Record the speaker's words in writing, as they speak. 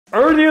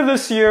Earlier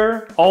this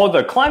year, all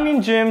the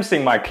climbing gyms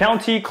in my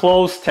county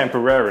closed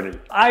temporarily.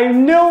 I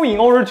know in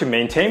order to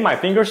maintain my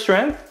finger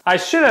strength, I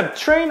should have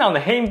trained on the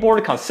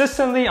hangboard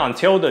consistently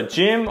until the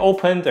gym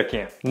opened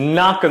again.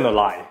 Not gonna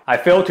lie, I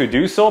failed to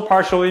do so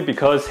partially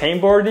because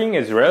hangboarding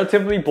is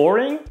relatively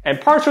boring, and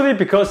partially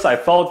because I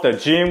thought the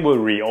gym would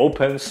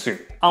reopen soon.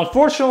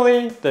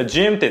 Unfortunately, the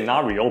gym did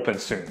not reopen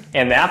soon.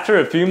 And after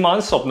a few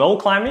months of no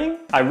climbing,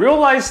 I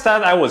realized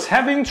that I was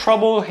having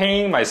trouble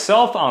hanging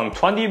myself on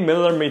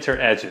 20mm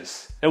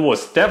edges. It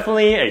was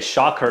definitely a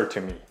shocker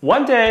to me.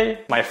 One day,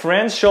 my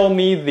friend showed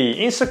me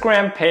the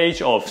Instagram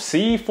page of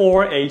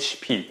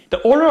C4HP.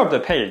 The owner of the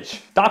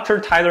page, Dr.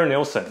 Tyler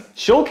Nielsen,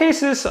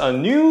 showcases a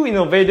new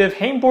innovative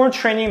hangboard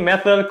training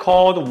method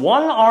called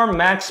one-arm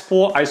max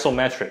pull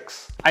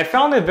isometrics. I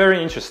found it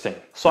very interesting,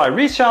 so I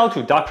reached out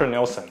to Dr.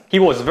 Nielsen. He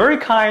was very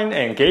kind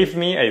and gave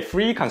me a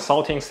free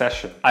consulting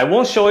session. I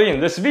won't show it in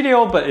this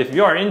video, but if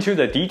you are into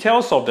the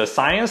details of the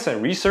science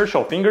and research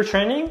of finger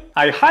training,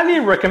 I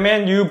highly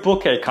recommend you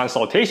book a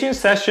consultation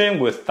session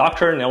with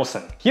Dr.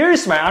 Nielsen. Here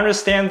is my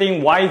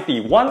understanding why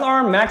the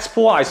one-arm max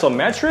pull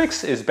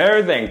isometrics is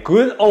better than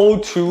good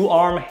old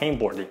two-arm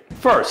hangboarding.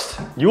 First,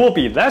 you will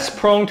be less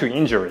prone to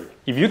injury.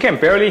 If you can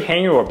barely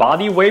hang your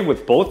body weight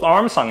with both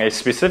arms on a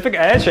specific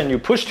edge and you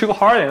push too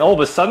hard and all of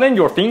a sudden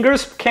your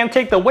fingers can't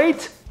take the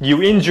weight,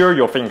 you injure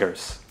your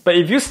fingers. But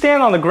if you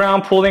stand on the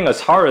ground pulling as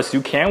hard as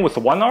you can with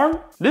one arm,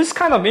 this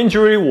kind of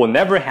injury will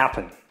never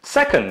happen.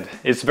 Second,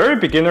 it's very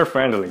beginner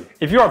friendly.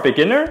 If you are a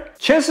beginner,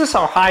 chances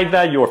are high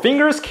that your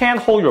fingers can't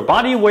hold your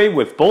body weight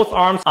with both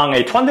arms on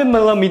a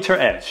 20mm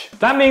edge.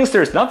 That means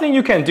there's nothing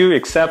you can do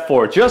except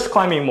for just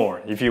climbing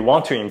more if you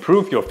want to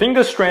improve your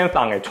finger strength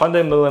on a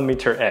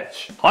 20mm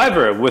edge.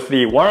 However, with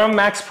the one-arm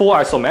max pull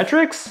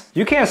isometrics,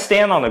 you can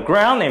stand on the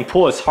ground and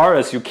pull as hard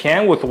as you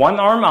can with one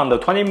arm on the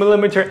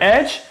 20mm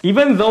edge,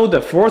 even though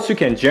the force you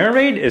can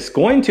generate is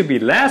going to be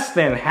less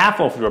than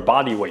half of your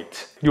body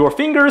weight. Your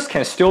fingers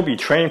can still be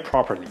trained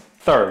properly.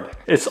 Third,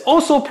 it's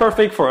also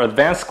perfect for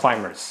advanced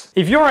climbers.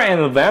 If you are an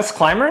advanced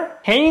climber,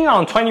 hanging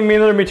on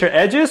 20mm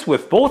edges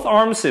with both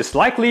arms is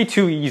likely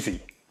too easy.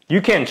 You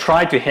can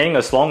try to hang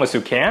as long as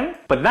you can,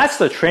 but that's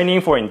the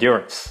training for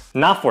endurance,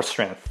 not for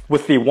strength.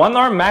 With the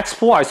one-arm max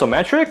pull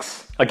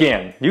isometrics,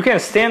 again, you can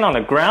stand on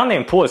the ground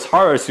and pull as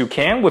hard as you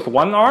can with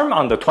one arm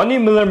on the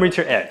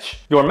 20mm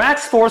edge. Your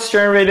max force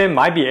generated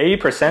might be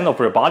 80% of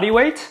your body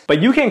weight,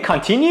 but you can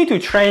continue to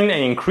train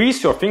and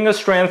increase your finger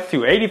strength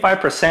to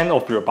 85%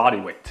 of your body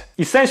weight.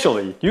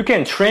 Essentially, you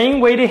can train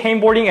weighted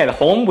hangboarding at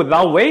home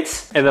without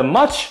weights at a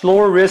much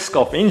lower risk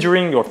of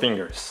injuring your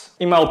fingers.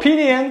 In my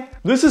opinion,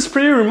 this is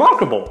pretty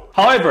remarkable.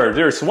 However,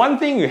 there's one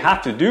thing you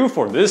have to do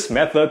for this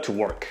method to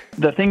work.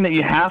 The thing that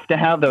you have to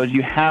have though is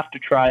you have to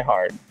try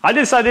hard. I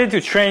decided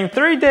to train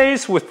 3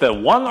 days with the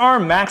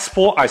one-arm max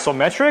pull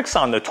isometrics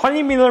on the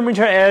 20mm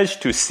edge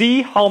to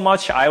see how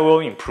much I will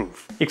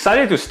improve.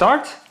 Excited to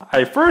start?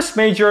 I first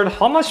measured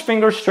how much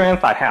finger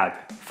strength I had.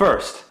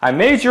 First, I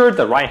measured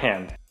the right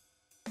hand.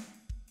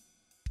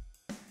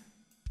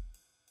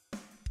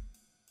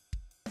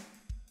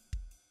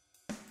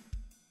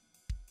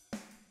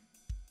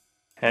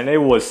 And it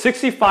was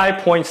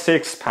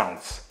 65.6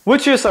 pounds,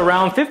 which is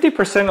around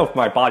 50% of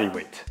my body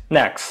weight.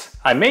 Next,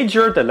 I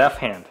measured the left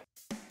hand.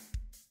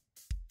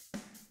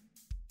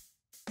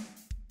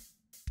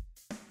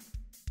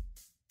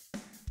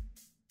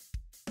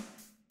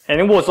 And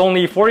it was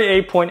only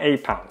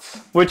 48.8 pounds,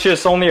 which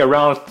is only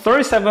around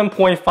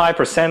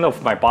 37.5%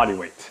 of my body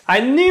weight. I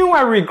knew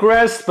I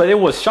regressed, but it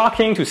was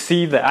shocking to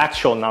see the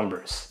actual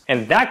numbers.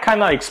 And that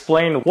kinda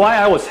explained why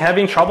I was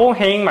having trouble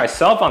hanging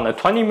myself on the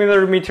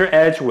 20mm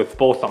edge with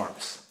both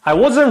arms. I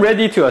wasn't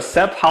ready to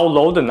accept how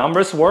low the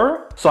numbers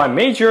were, so I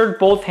measured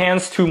both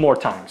hands 2 more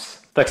times.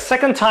 The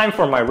second time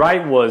for my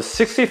right was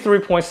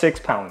 63.6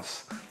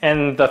 pounds,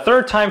 and the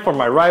third time for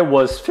my right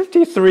was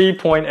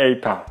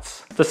 53.8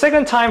 pounds. The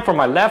second time for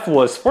my left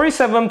was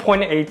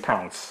 47.8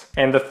 pounds,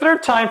 and the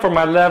third time for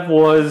my left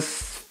was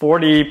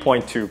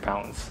 40.2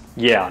 pounds.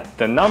 Yeah,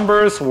 the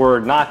numbers were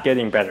not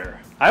getting better.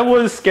 I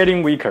was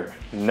getting weaker,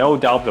 no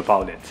doubt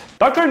about it.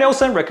 Dr.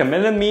 Nielsen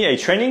recommended me a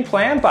training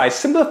plan, but I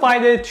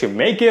simplified it to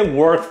make it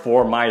work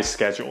for my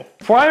schedule.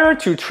 Prior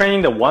to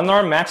training the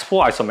one-arm max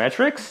pull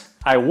isometrics,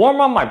 I warm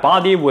up my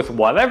body with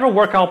whatever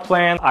workout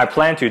plan I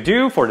plan to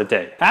do for the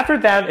day. After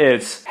that,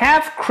 it's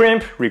half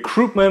crimp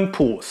recruitment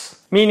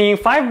pulls, meaning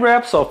 5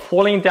 reps of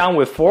pulling down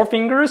with 4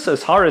 fingers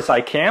as hard as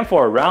I can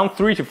for around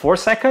 3 to 4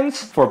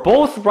 seconds for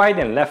both right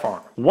and left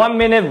arm. 1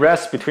 minute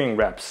rest between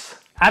reps.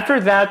 After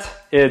that,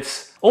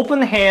 it's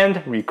open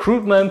hand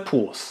recruitment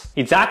pulls.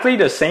 Exactly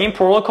the same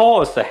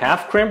protocol as the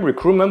half crimp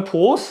recruitment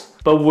pulls,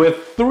 but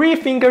with 3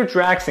 finger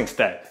drags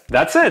instead.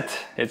 That's it.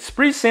 It's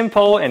pretty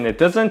simple and it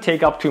doesn't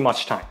take up too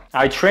much time.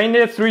 I trained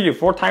it 3 to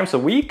 4 times a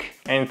week,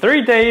 and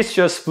 3 days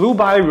just flew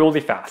by really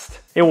fast.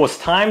 It was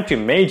time to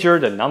measure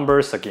the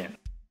numbers again.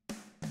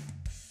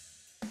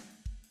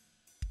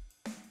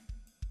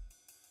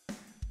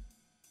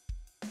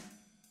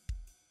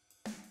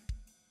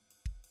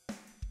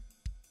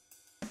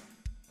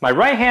 My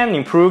right hand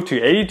improved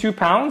to 82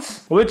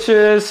 pounds, which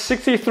is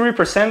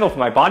 63% of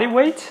my body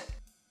weight.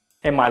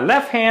 And my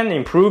left hand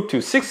improved to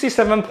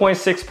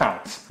 67.6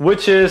 pounds,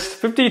 which is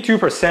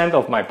 52%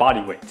 of my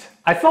body weight.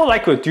 I felt I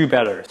could do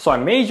better, so I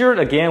measured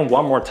again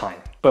one more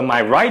time. But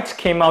my right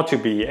came out to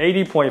be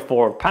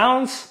 80.4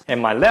 pounds, and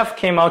my left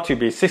came out to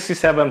be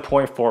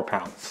 67.4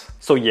 pounds.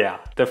 So yeah,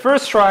 the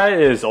first try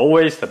is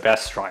always the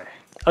best try.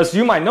 As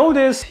you might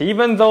notice,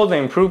 even though the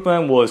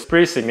improvement was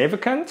pretty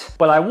significant,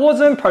 but I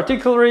wasn't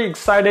particularly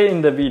excited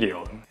in the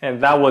video.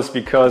 And that was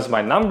because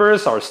my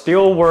numbers are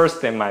still worse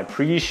than my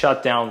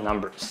pre-shutdown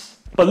numbers.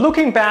 But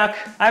looking back,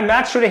 I'm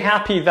actually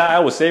happy that I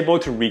was able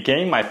to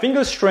regain my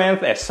finger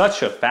strength at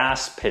such a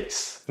fast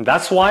pace.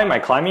 That's why my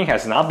climbing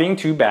has not been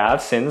too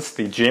bad since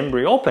the gym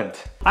reopened.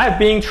 I've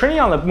been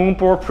training on the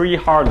moonboard pretty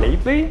hard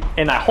lately,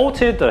 and I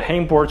halted the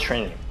hangboard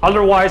training.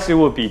 Otherwise, it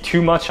would be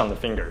too much on the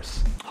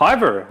fingers.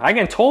 However, I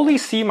can totally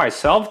see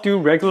myself do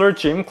regular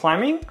gym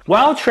climbing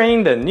while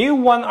training the new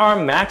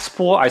one-arm max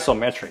pull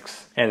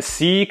isometrics and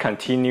see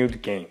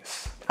continued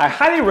gains. I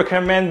highly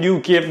recommend you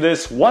give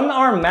this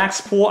one-arm max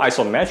pull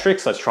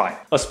isometrics a try,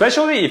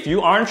 especially if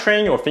you aren't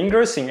training your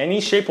fingers in any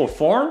shape or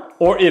form,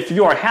 or if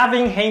you are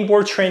having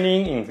hangboard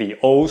training in the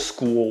old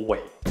school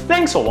way.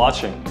 Thanks for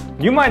watching.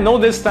 You might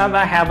notice that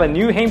I have a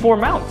new hangboard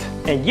mount.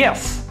 And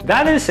yes,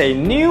 that is a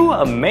new,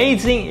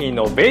 amazing,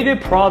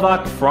 innovative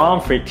product from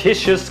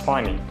Fictitious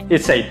Climbing.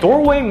 It's a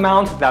doorway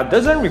mount that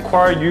doesn't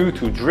require you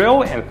to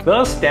drill and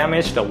thus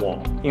damage the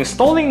wall.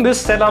 Installing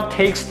this setup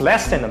takes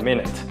less than a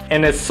minute,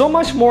 and it's so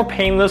much more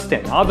painless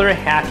than other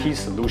hacky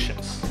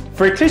solutions.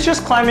 Fictitious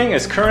Climbing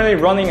is currently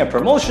running a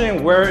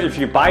promotion where if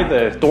you buy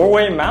the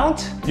doorway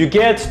mount, you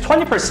get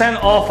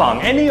 20% off on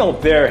any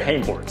of their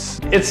hangboards.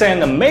 It's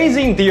an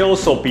amazing deal,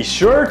 so be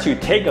sure to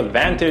take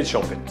advantage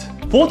of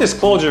it. Full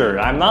disclosure,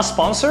 I'm not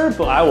sponsored,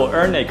 but I will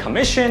earn a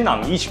commission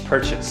on each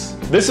purchase.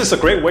 This is a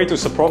great way to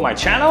support my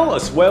channel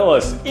as well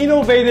as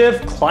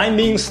innovative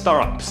climbing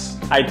startups.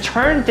 I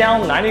turned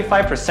down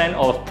 95%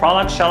 of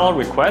product shoutout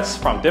requests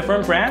from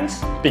different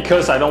brands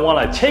because I don't want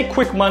to take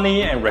quick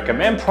money and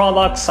recommend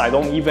products I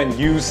don't even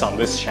use on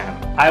this channel.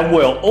 I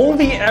will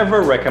only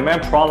ever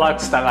recommend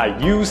products that I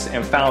use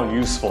and found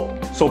useful.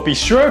 So be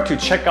sure to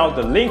check out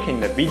the link in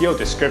the video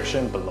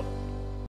description below.